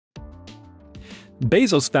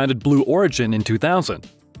Bezos founded Blue Origin in 2000.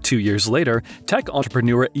 2 years later, tech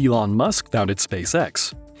entrepreneur Elon Musk founded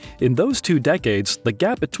SpaceX. In those 2 decades, the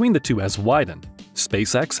gap between the two has widened.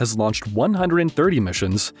 SpaceX has launched 130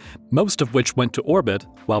 missions, most of which went to orbit,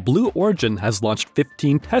 while Blue Origin has launched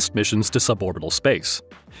 15 test missions to suborbital space.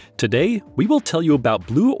 Today, we will tell you about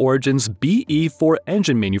Blue Origin's BE-4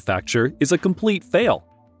 engine manufacture is a complete fail.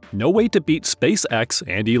 No way to beat SpaceX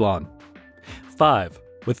and Elon. 5.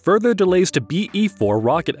 With further delays to BE-4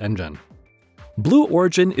 rocket engine. Blue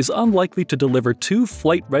Origin is unlikely to deliver 2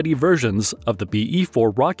 flight-ready versions of the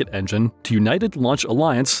BE-4 rocket engine to United Launch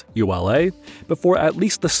Alliance (ULA) before at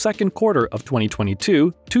least the second quarter of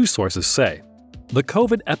 2022, 2 sources say. The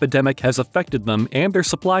COVID epidemic has affected them and their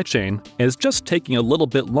supply chain and is just taking a little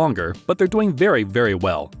bit longer, but they're doing very, very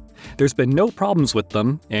well. There's been no problems with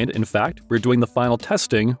them, and in fact, we're doing the final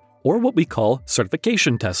testing, or what we call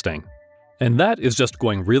certification testing. And that is just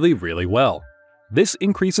going really, really well. This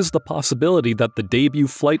increases the possibility that the debut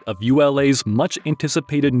flight of ULA's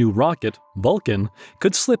much-anticipated new rocket, Vulcan,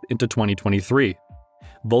 could slip into 2023.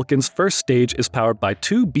 Vulcan's first stage is powered by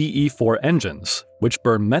 2 BE-4 engines, which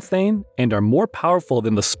burn methane and are more powerful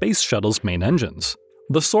than the Space Shuttle's main engines.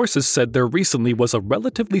 The sources said there recently was a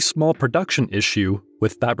relatively small production issue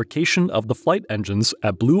with fabrication of the flight engines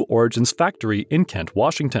at Blue Origin's factory in Kent,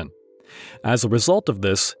 Washington. As a result of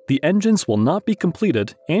this, the engines will not be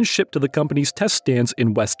completed and shipped to the company's test stands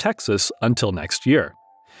in West Texas until next year.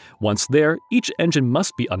 Once there, each engine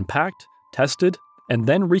must be unpacked, tested, and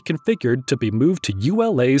then reconfigured to be moved to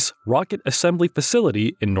ULA's rocket assembly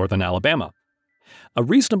facility in northern Alabama. A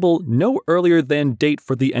reasonable no-earlier-than date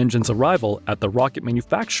for the engine's arrival at the rocket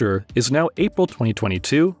manufacturer is now April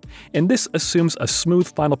 2022, and this assumes a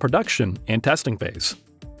smooth final production and testing phase.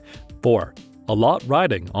 4. A lot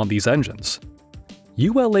riding on these engines.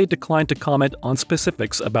 ULA declined to comment on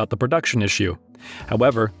specifics about the production issue.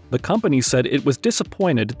 However, the company said it was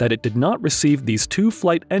disappointed that it did not receive these 2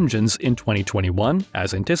 flight engines in 2021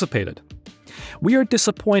 as anticipated. We are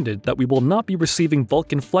disappointed that we will not be receiving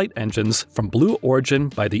Vulcan flight engines from Blue Origin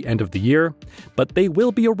by the end of the year, but they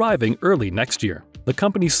will be arriving early next year, the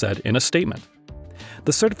company said in a statement.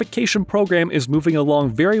 The certification program is moving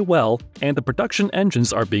along very well and the production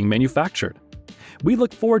engines are being manufactured. We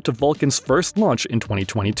look forward to Vulcan's first launch in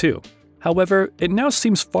 2022. However, it now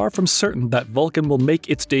seems far from certain that Vulcan will make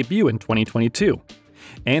its debut in 2022.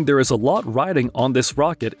 And there is a lot riding on this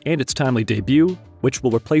rocket and its timely debut, which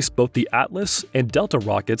will replace both the Atlas and Delta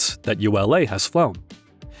rockets that ULA has flown.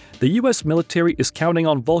 The US military is counting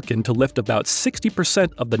on Vulcan to lift about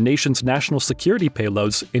 60% of the nation's national security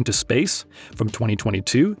payloads into space from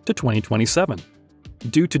 2022 to 2027.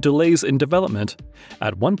 Due to delays in development,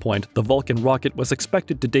 at one point the Vulcan rocket was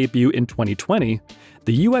expected to debut in 2020,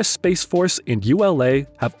 the US Space Force and ULA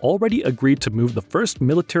have already agreed to move the first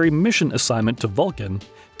military mission assignment to Vulcan,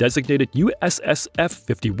 designated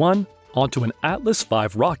USSF-51, onto an Atlas V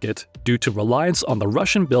rocket due to reliance on the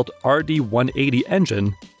Russian-built RD-180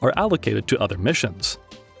 engine are allocated to other missions.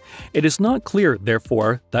 It is not clear,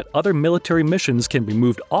 therefore, that other military missions can be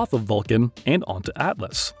moved off of Vulcan and onto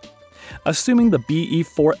Atlas. Assuming the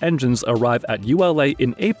BE-4 engines arrive at ULA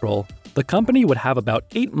in April, the company would have about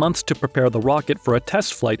 8 months to prepare the rocket for a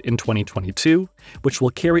test flight in 2022, which will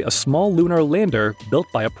carry a small lunar lander built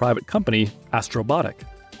by a private company, Astrobotic.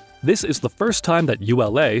 This is the first time that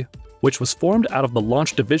ULA, which was formed out of the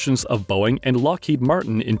launch divisions of Boeing and Lockheed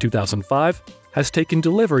Martin in 2005, has taken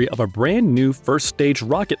delivery of a brand new first-stage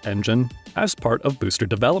rocket engine as part of booster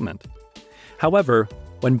development. However,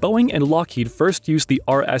 when Boeing and Lockheed first used the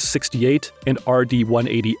RS-68 and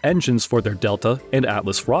RD-180 engines for their Delta and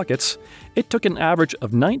Atlas rockets, it took an average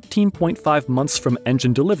of 19.5 months from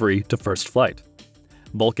engine delivery to first flight.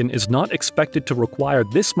 Vulcan is not expected to require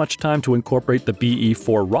this much time to incorporate the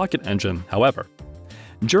BE-4 rocket engine, however.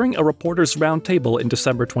 During a reporters' roundtable in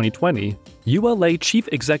December 2020, ULA Chief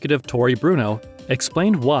Executive Tory Bruno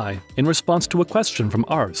explained why in response to a question from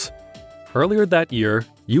ours. Earlier that year,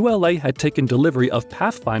 ULA had taken delivery of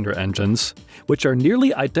Pathfinder engines, which are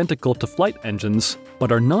nearly identical to flight engines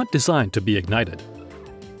but are not designed to be ignited.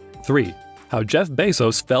 3. How Jeff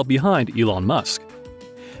Bezos fell behind Elon Musk.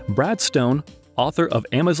 Brad Stone, author of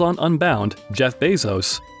Amazon Unbound, Jeff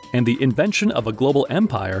Bezos, and the Invention of a Global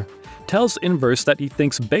Empire, tells Inverse that he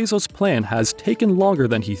thinks Bezos' plan has taken longer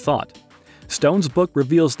than he thought. Stone's book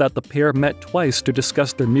reveals that the pair met twice to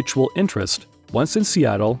discuss their mutual interest, once in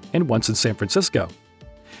Seattle and once in San Francisco.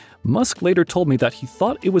 Musk later told me that he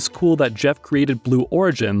thought it was cool that Jeff created Blue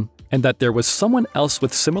Origin and that there was someone else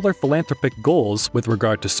with similar philanthropic goals with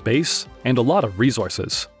regard to space and a lot of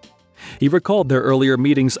resources. He recalled their earlier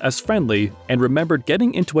meetings as friendly and remembered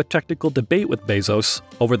getting into a technical debate with Bezos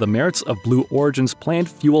over the merits of Blue Origin's planned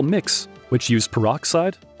fuel mix, which used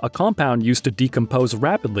peroxide, a compound used to decompose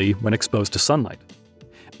rapidly when exposed to sunlight.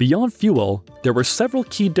 Beyond fuel, there were several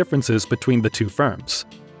key differences between the two firms.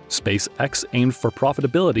 SpaceX aimed for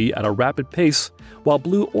profitability at a rapid pace, while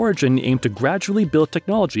Blue Origin aimed to gradually build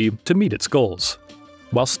technology to meet its goals.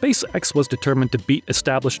 While SpaceX was determined to beat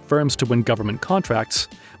established firms to win government contracts,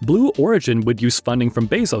 Blue Origin would use funding from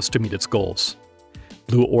Bezos to meet its goals.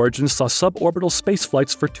 Blue Origin saw suborbital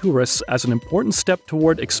spaceflights for tourists as an important step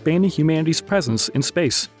toward expanding humanity's presence in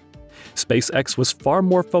space. SpaceX was far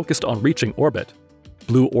more focused on reaching orbit.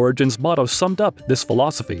 Blue Origin's motto summed up this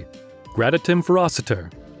philosophy: gradatim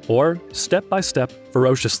ferociter, or step by step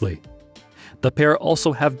ferociously. The pair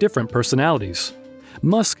also have different personalities.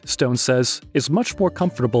 Musk, Stone says, is much more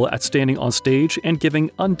comfortable at standing on stage and giving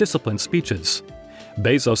undisciplined speeches.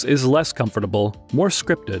 Bezos is less comfortable, more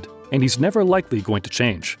scripted, and he's never likely going to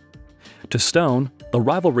change. To Stone, the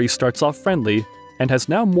rivalry starts off friendly and has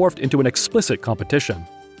now morphed into an explicit competition.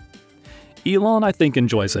 Elon, I think,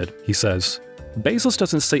 enjoys it, he says. Bezos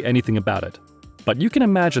doesn't say anything about it, but you can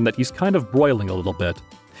imagine that he's kind of broiling a little bit.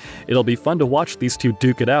 It'll be fun to watch these two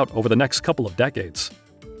duke it out over the next couple of decades.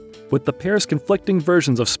 With the pair's conflicting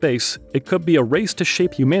versions of space, it could be a race to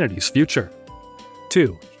shape humanity's future.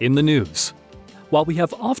 2. In the news. While we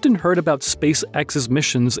have often heard about SpaceX's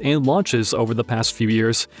missions and launches over the past few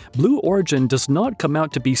years, Blue Origin does not come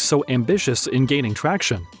out to be so ambitious in gaining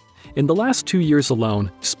traction. In the last 2 years alone,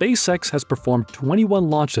 SpaceX has performed 21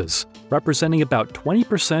 launches, representing about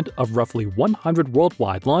 20% of roughly 100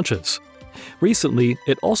 worldwide launches. Recently,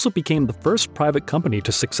 it also became the first private company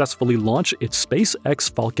to successfully launch its SpaceX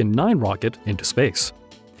Falcon 9 rocket into space.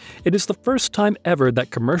 It is the first time ever that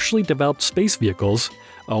commercially developed space vehicles,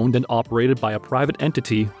 owned and operated by a private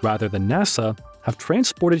entity rather than NASA, have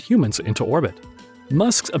transported humans into orbit.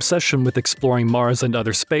 Musk's obsession with exploring Mars and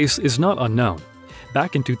other space is not unknown.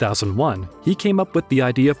 Back in 2001, he came up with the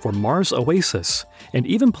idea for Mars Oasis and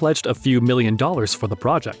even pledged a few $1 million for the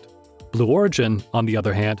project. Blue Origin, on the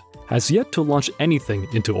other hand, has yet to launch anything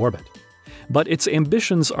into orbit. But its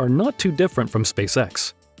ambitions are not too different from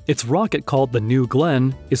SpaceX. Its rocket called the New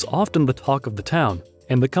Glenn is often the talk of the town,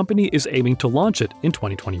 and the company is aiming to launch it in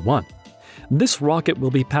 2021. This rocket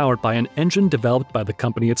will be powered by an engine developed by the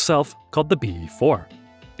company itself called the BE-4.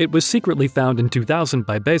 It was secretly found in 2000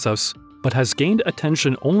 by Bezos, but has gained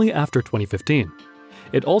attention only after 2015.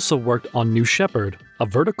 It also worked on New Shepard, a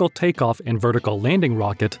vertical takeoff and vertical landing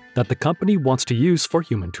rocket that the company wants to use for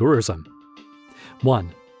human tourism.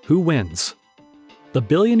 1. Who wins? The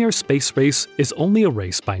billionaire space race is only a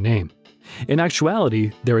race by name. In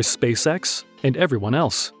actuality, there is SpaceX and everyone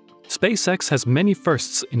else. SpaceX has many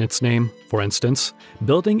firsts in its name, for instance,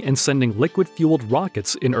 building and sending liquid-fueled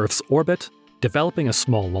rockets in Earth's orbit, developing a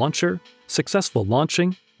small launcher, successful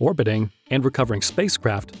launching, orbiting, and recovering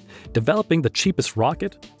spacecraft, developing the cheapest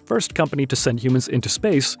rocket, first company to send humans into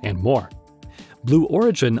space, and more. Blue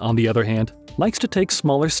Origin, on the other hand, likes to take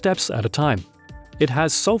smaller steps at a time. It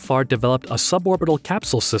has so far developed a suborbital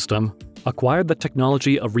capsule system, acquired the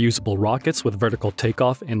technology of reusable rockets with vertical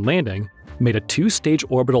takeoff and landing, made a 2-stage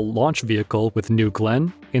orbital launch vehicle with New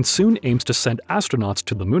Glenn, and soon aims to send astronauts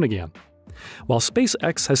to the moon again. While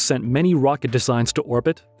SpaceX has sent many rocket designs to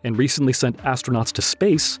orbit and recently sent astronauts to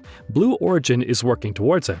space, Blue Origin is working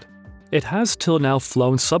towards it. It has till now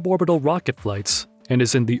flown suborbital rocket flights and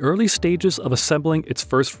is in the early stages of assembling its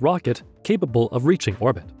first rocket capable of reaching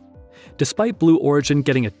orbit. Despite Blue Origin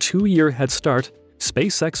getting a 2-year head start,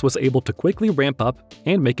 SpaceX was able to quickly ramp up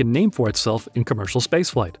and make a name for itself in commercial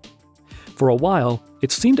spaceflight. For a while,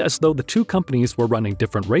 it seemed as though the two companies were running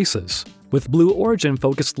different races, with Blue Origin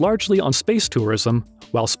focused largely on space tourism,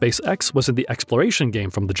 while SpaceX was in the exploration game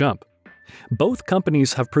from the jump. Both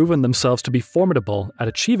companies have proven themselves to be formidable at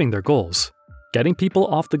achieving their goals, getting people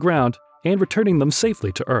off the ground and returning them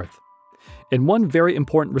safely to Earth. In one very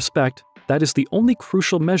important respect, that is the only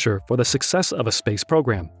crucial measure for the success of a space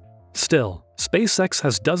program. Still, SpaceX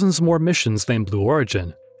has dozens more missions than Blue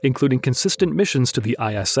Origin, including consistent missions to the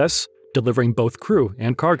ISS, delivering both crew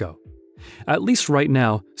and cargo. At least right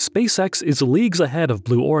now, SpaceX is leagues ahead of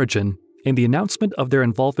Blue Origin, and the announcement of their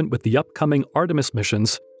involvement with the upcoming Artemis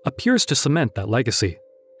missions appears to cement that legacy.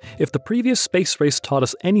 If the previous space race taught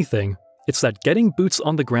us anything, it's that getting boots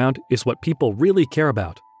on the ground is what people really care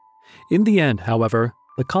about. In the end, however,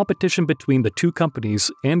 the competition between the two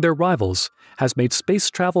companies and their rivals has made space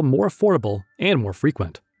travel more affordable and more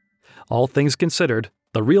frequent. All things considered,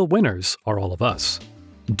 the real winners are all of us.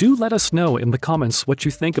 Do let us know in the comments what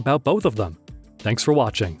you think about both of them. Thanks for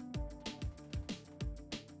watching.